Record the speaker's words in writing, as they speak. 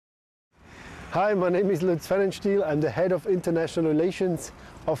Hi, my name is Lutz Pfannenstiel. I'm the head of international relations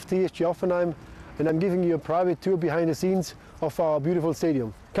of TSG Hoffenheim, and I'm giving you a private tour behind the scenes of our beautiful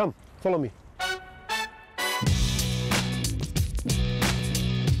stadium. Come, follow me.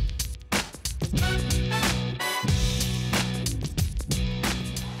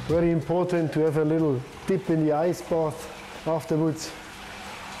 Very important to have a little dip in the ice bath afterwards.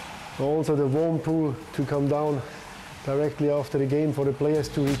 Also the warm pool to come down directly after the game for the players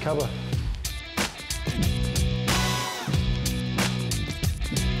to recover.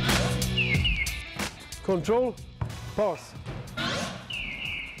 Control, pass.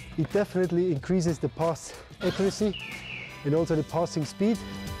 It definitely increases the pass accuracy and also the passing speed.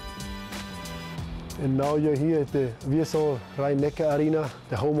 And now you're here at the Wirsol Rhein-Neckar Arena,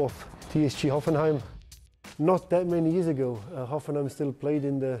 the home of TSG Hoffenheim. Not that many years ago, Hoffenheim still played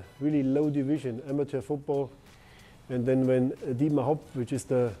in the really low division, amateur football. And then when Dietmar Hopp, which is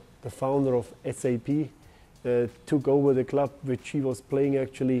the founder of SAP, took over the club, which he was playing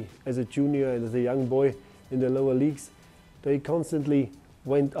actually as a junior and as a young boy in the lower leagues, they constantly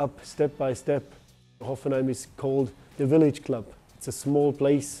went up step by step. Hoffenheim is called the village club. It's a small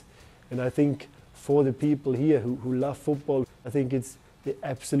place, and I think for the people here who love football, I think it's the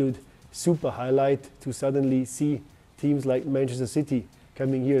absolute super highlight to suddenly see teams like Manchester City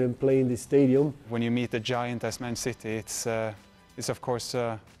coming here and play in this stadium. When you meet a giant as Man City, it's of course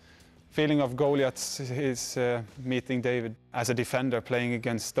feeling of Goliath is meeting David. As a defender playing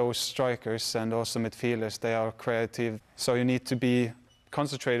against those strikers and also midfielders, they are creative. So you need to be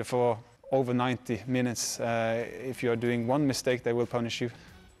concentrated for over 90 minutes. If you are doing one mistake, they will punish you.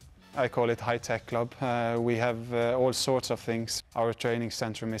 I call it high-tech club. We have all sorts of things. Our training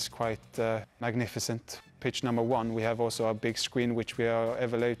centrum is quite magnificent. Pitch number 1, we have also a big screen which we are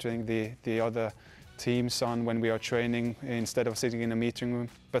evaluating the other teams on when we are training instead of sitting in a meeting room.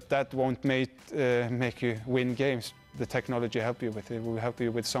 But that won't make you win games. The technology help you with it. It will help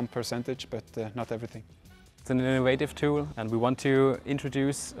you with some percentage, but not everything. It's an innovative tool, and we want to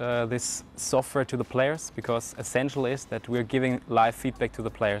introduce this software to the players because essential is that we're giving live feedback to the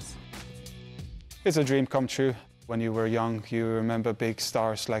players. It's a dream come true. When you were young, you remember big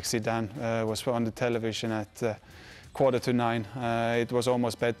stars like Zidane was on the television at 8:45. It was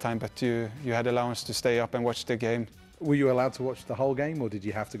almost bedtime, but you had allowance to stay up and watch the game. Were you allowed to watch the whole game, or did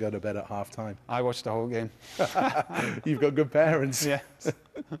you have to go to bed at half-time? I watched the whole game. You've got good parents. Yes.